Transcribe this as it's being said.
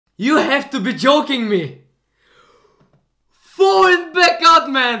You have to be joking me! Forward back out,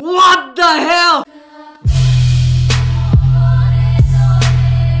 man! What the hell?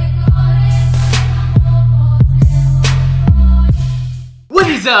 What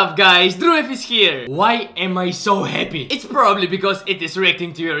is up, guys? Drumev is here. Why am I so happy? It's probably because it is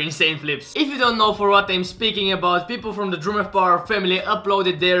reacting to your insane flips. If you don't know for what I'm speaking about, people from the Drumev Power family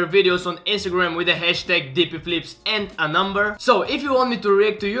uploaded their videos on Instagram with the hashtag DPFlips and a number. So if you want me to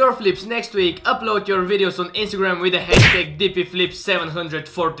react to your flips next week, upload your videos on Instagram with the hashtag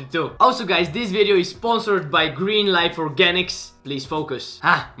DPFlips742. Also guys, this video is sponsored by Green Life Organics. Please focus.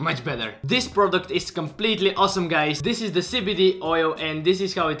 Ah, much better. This product is completely awesome, guys. This is the CBD oil and this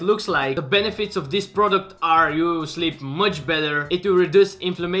is how it looks like. The benefits of this product are you sleep much better. It will reduce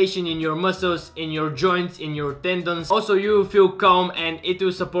inflammation in your muscles, in your joints, in your tendons. Also, you feel calm and it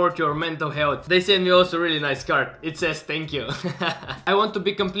will support your mental health. They sent me also a really nice card. It says thank you. I want to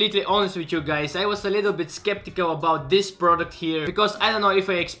be completely honest with you guys. I was a little bit skeptical about this product here because I don't know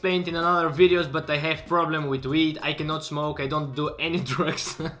if I explained in another videos, but I have problem with weed. I cannot smoke. I don't do any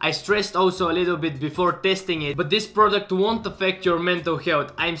drugs. I stressed also a little bit before testing it, but this product won't affect your mental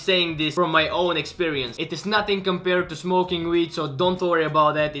health. I'm saying this from my own experience. It is nothing compared to smoking weed, so don't worry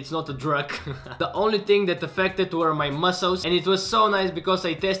about that. It's not a drug. The only thing that affected were my muscles, and it was so nice because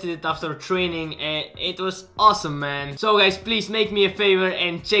I tested it after training and it was awesome, man. So guys, please make me a favor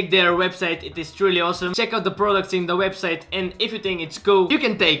and check their website. It is truly awesome. Check out the products in the website, and if you think it's cool, you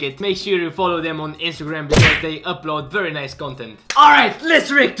can take it. Make sure you follow them on Instagram because they upload very nice content. Alright,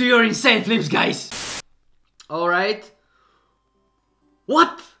 let's react to your insane flips, guys. Alright.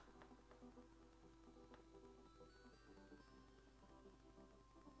 What?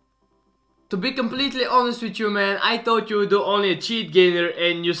 To be completely honest with you, man, I thought you would do only a cheat gainer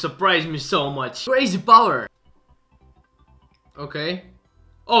and you surprised me so much. Crazy power. Okay.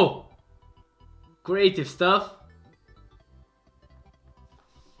 Oh. Creative stuff.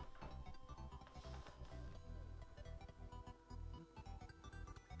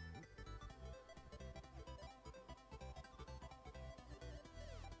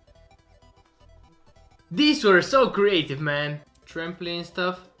 These were so creative, man. Trampoline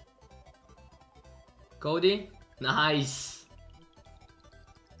stuff. Cody? Nice.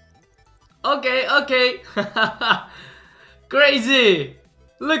 Okay, okay. Crazy.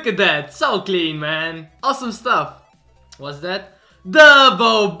 Look at that. So clean, man. Awesome stuff. What's that?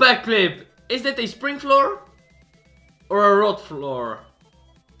 Double backflip. Is that a spring floor? Or a rod floor?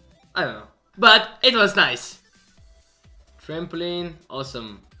 I don't know. But it was nice. Trampoline.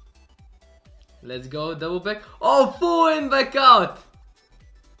 Awesome. Let's go, double back. Oh, full and back out.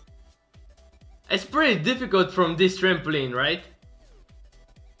 It's pretty difficult from this trampoline, right?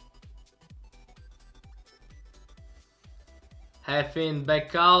 Half in,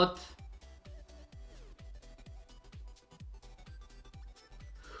 back out.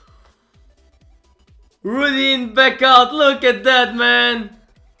 Rudy in, back out. Look at that, man.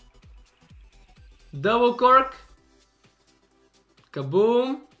 Double cork.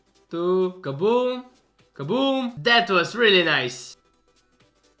 Kaboom. Two, kaboom, kaboom. That was really nice.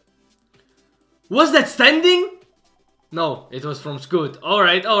 Was that standing? No, it was from Scoot.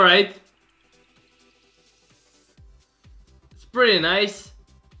 Alright, alright. It's pretty nice.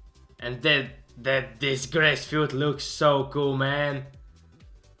 And this grass field looks so cool, man.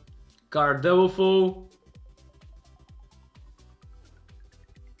 Car double full.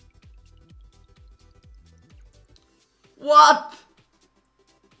 What?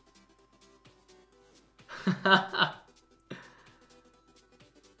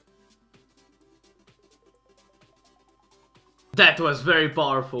 That was very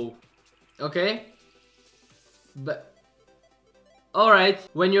powerful. Okay. But alright,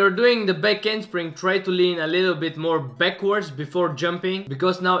 when you're doing the back handspring, try to lean a little bit more backwards before jumping,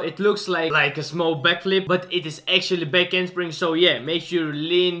 because now it looks like a small backflip, but it is actually back handspring. So yeah, make sure you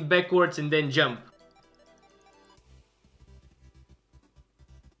lean backwards and then jump.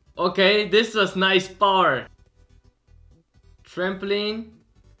 Okay, this was nice power. Trampoline.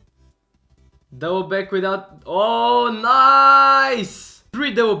 Double back without... Oh, nice!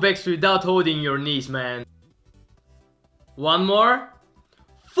 3 double backs without holding your knees, man. One more.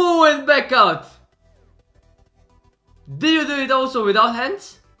 Full and back out. Did you do it also without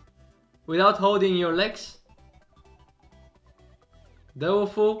hands? Without holding your legs? Double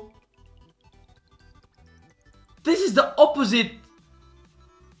full. This is the opposite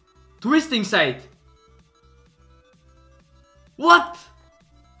twisting side. What?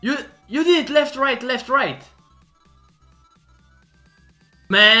 You did it left, right, left, right.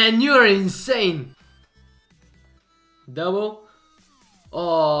 Man, you're insane. Double.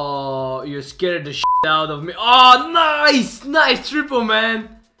 Oh, Oh, you scared the shit out of me. Oh, nice! Nice triple, man.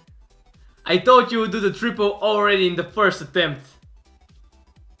 I thought you would do the triple already in the first attempt.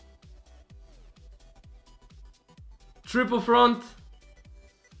 Triple front.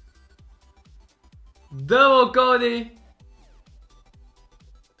 Double Cody.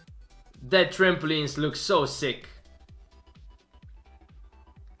 That trampolines look so sick.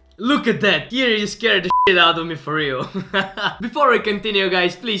 Look at that! Here you scared the shit out of me for real. Before we continue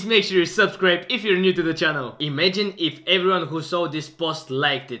guys, please make sure you subscribe if you're new to the channel. Imagine if everyone who saw this post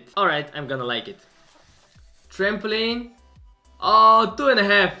liked it. Alright, I'm gonna like it. Trampoline. Oh,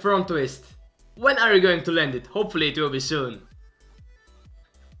 2.5 front twist. When are you going to land it? Hopefully it will be soon.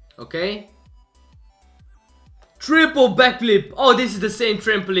 Okay. Triple backflip. Oh, this is the same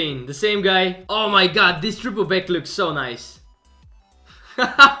trampoline. The same guy. Oh my god, this triple back looks so nice.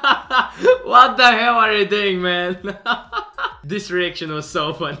 What the hell are you doing, man? This reaction was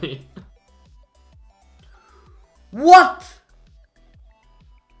so funny. What?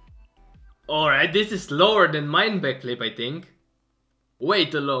 Alright, this is lower than mine backflip, I think. Way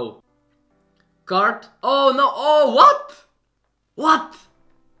too low. Cart. Oh no. Oh, what? What?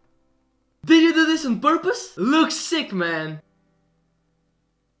 Did you do this on purpose? Looks sick, man.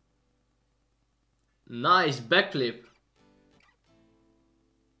 Nice backflip.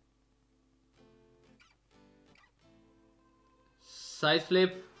 Side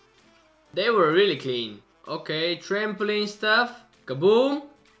flip. They were really clean. Okay, trampoline stuff. Kaboom.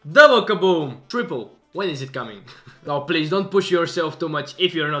 Double kaboom. Triple. When is it coming? Oh, please don't push yourself too much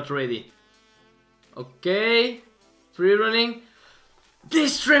if you're not ready. Okay. Free running.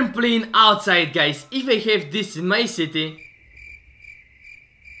 This trampoline outside, guys. If I have this in my city,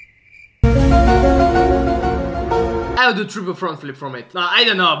 I'll do triple front flip from it. I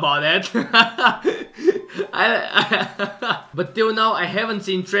don't know about that. But till now I haven't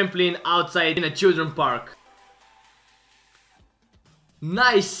seen trampoline outside in a children's park.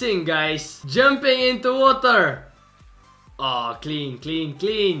 Nice thing, guys. Jumping into water. Oh, clean, clean,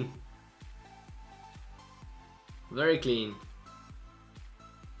 clean. Very clean.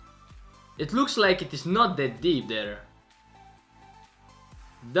 It looks like it is not that deep there.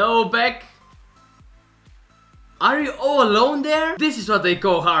 Double back. Are you all alone there? This is what they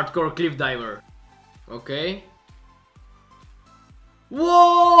call hardcore cliff diver. Okay.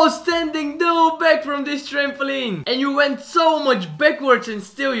 Whoa! Standing double back from this trampoline! And you went so much backwards and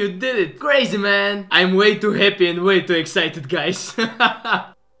still you did it. Crazy, man. I'm way too happy and way too excited, guys.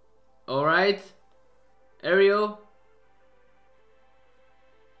 Alright. Aerial.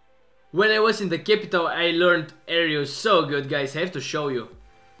 When I was in the capital, I learned aerial so good, guys. I have to show you.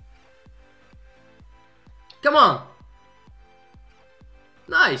 Come on.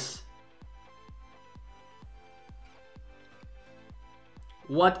 Nice.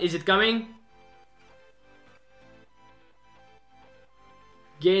 What is it coming?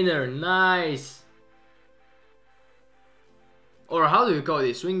 Gainer, nice. Or how do you call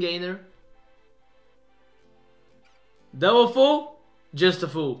this? Swing gainer? Double full? Just a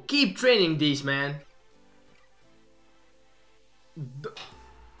full. Keep training these, man.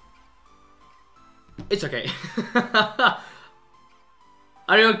 It's okay.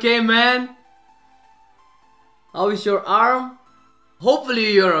 Are you okay, man? How is your arm?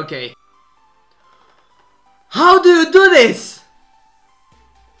 Hopefully you're okay. How do you do this?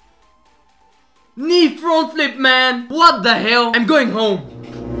 Knee front flip, man. What the hell? I'm going home.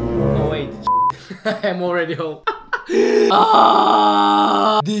 Oh wait. I'm already home.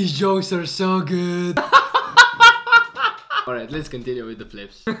 Ah, these jokes are so good. Alright, let's continue with the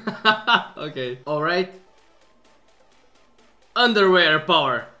flips. Okay. Alright. Underwear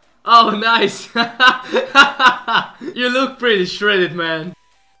power. Oh, nice. You look pretty shredded, man.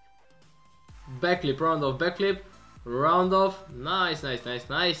 Backflip, round off, backflip. Round off. Nice, nice, nice,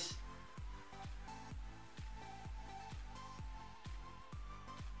 nice.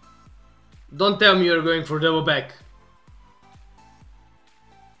 Don't tell me you're going for double back.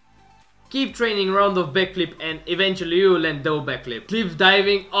 Keep training round of backflip and eventually you will land double backflip. Cliff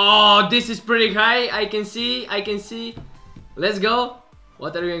diving. Oh, this is pretty high. I can see. I can see. Let's go.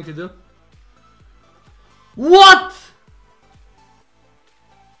 What are you going to do? What?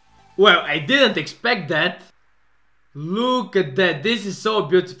 Well, I didn't expect that. Look at that. This is so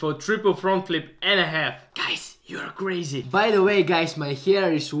beautiful. Triple front flip and a half. Guys, you're crazy. By the way, guys, my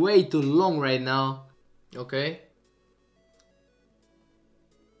hair is way too long right now. Okay.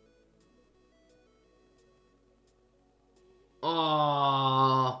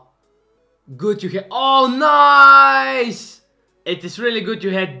 Oh, good you had. Oh, nice! It is really good you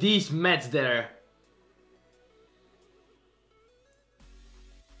had these mats there.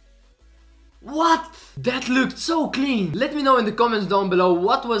 What? That looked so clean. Let me know in the comments down below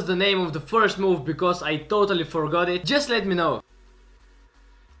what was the name of the first move, because I totally forgot it. Just let me know.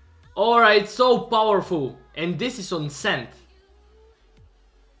 Alright, so powerful. And this is on sand.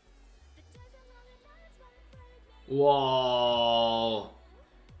 Whoa.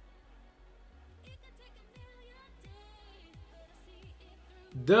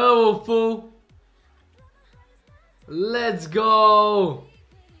 Double full. Let's go.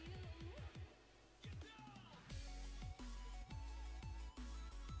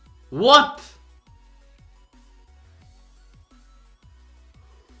 What?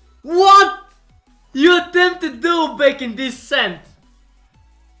 What? You attempted double back in this sand.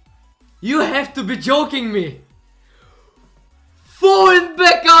 You have to be joking me. Forward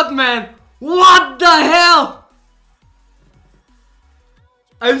back out, man. What the hell?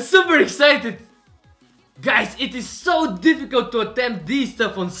 I'm super excited. Guys, it is so difficult to attempt this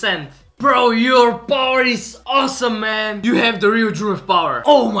stuff on sand. Bro, your power is awesome, man. You have the real Drumev power.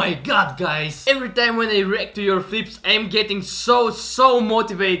 Oh my god, guys. Every time when I react to your flips, I am getting so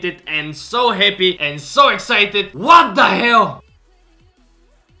motivated and so happy and so excited. What the hell?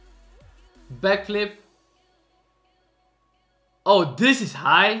 Backflip. Oh, this is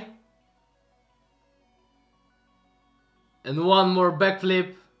high. And one more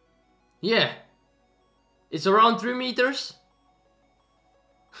backflip. Yeah. It's around 3 meters.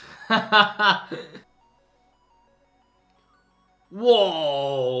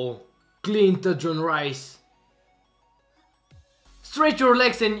 Whoa. Clean touch on rise. Stretch your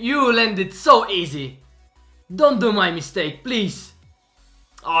legs and you landed so easy. Don't do my mistake, please.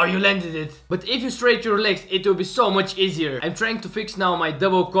 Oh, you landed it. But if you stretch your legs, it will be so much easier. I'm trying to fix now my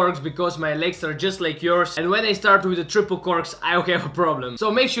double corks because my legs are just like yours. And when I start with the triple corks, I'll have a problem.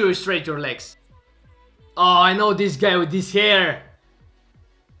 So make sure you stretch your legs. Oh, I know this guy with this hair.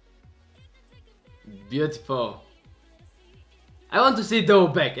 Beautiful. I want to see double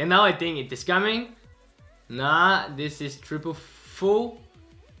back. And now I think it is coming. Nah, this is triple full.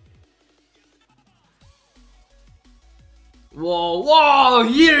 Whoa, whoa,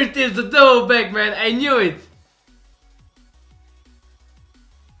 here it is, the double back, man. I knew it.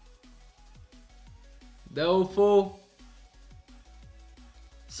 Double full.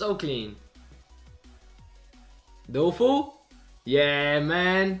 So clean. Double full. Yeah,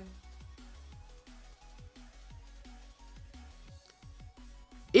 man.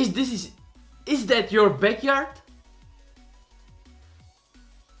 Is that your backyard?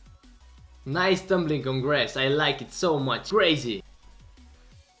 Nice tumbling on grass, I like it so much. Crazy.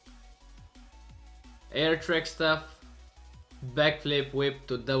 Air track stuff. Backflip whip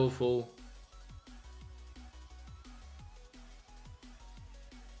to double full.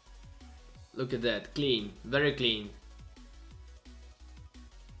 Look at that, clean, very clean.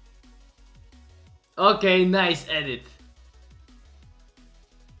 Okay, nice edit.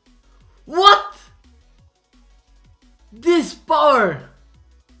 What? This power!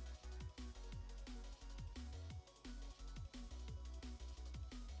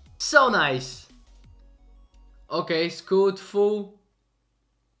 So nice. Okay, scoot full.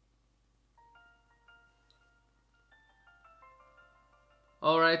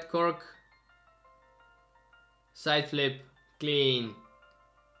 Alright, cork. Side flip, clean.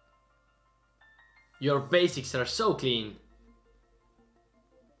 Your basics are so clean.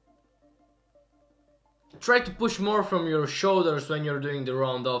 Try to push more from your shoulders when you're doing the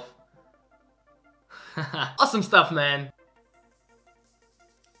round off. Awesome stuff, man.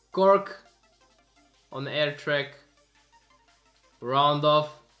 Cork on air track. Round off.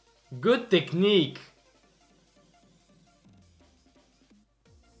 Good technique.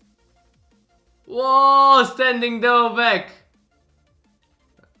 Whoa, standing double back.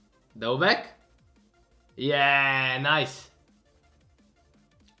 Double back? Yeah, nice.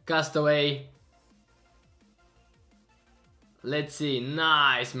 Castaway. Let's see,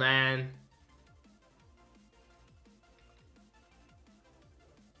 nice, man.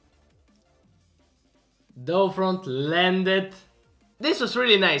 Double front landed. This was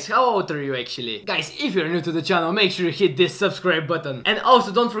really nice. How old are you actually? Guys, if you're new to the channel, make sure you hit this subscribe button. And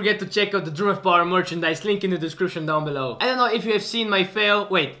also don't forget to check out the Drumev Power merchandise, link in the description down below. I don't know if you have seen my fail.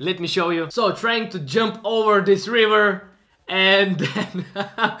 Wait, let me show you. So trying to jump over this river and then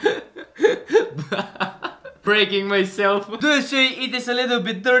breaking myself. Do you see, it is a little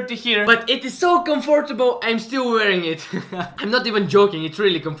bit dirty here, but it is so comfortable, I'm still wearing it. I'm not even joking, it's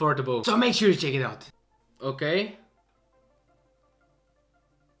really comfortable. So make sure you check it out. Okay.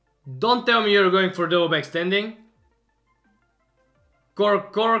 Don't tell me you're going for double back standing.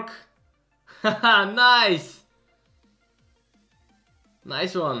 Cork, cork. Haha, nice.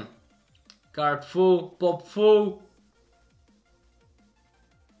 Nice one. Card full, pop full.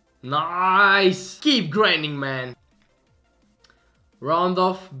 Nice! Keep grinding, man. Round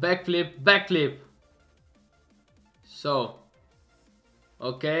off, backflip, backflip. So.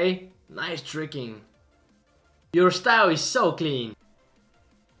 Okay, nice tricking. Your style is so clean.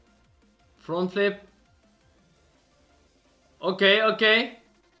 Front flip. Okay, okay.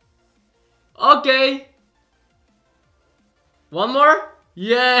 Okay. One more?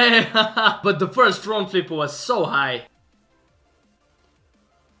 Yeah! But the first front flip was so high.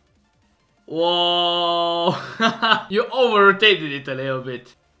 Whoa! You over-rotated it a little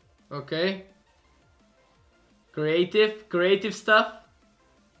bit. Okay. Creative stuff.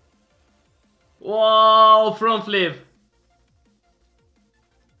 Whoa! Front flip.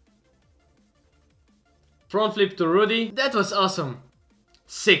 Front flip to Rudy. That was awesome.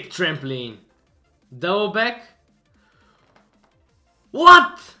 Sick trampoline. Double back.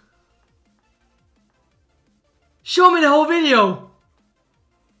 What? Show me the whole video.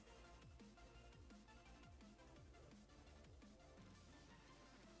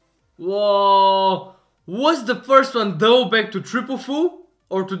 Whoa. Was the first one double back to triple full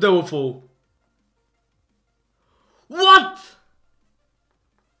or to double full? What?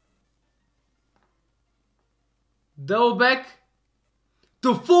 Double back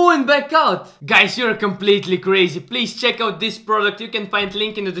to full and back out. Guys, you're completely crazy. Please check out this product. You can find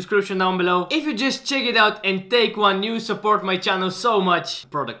link in the description down below. If you just check it out and take one, you support my channel so much. The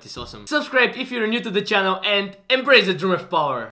product is awesome. Subscribe if you're new to the channel and embrace the Drumev power.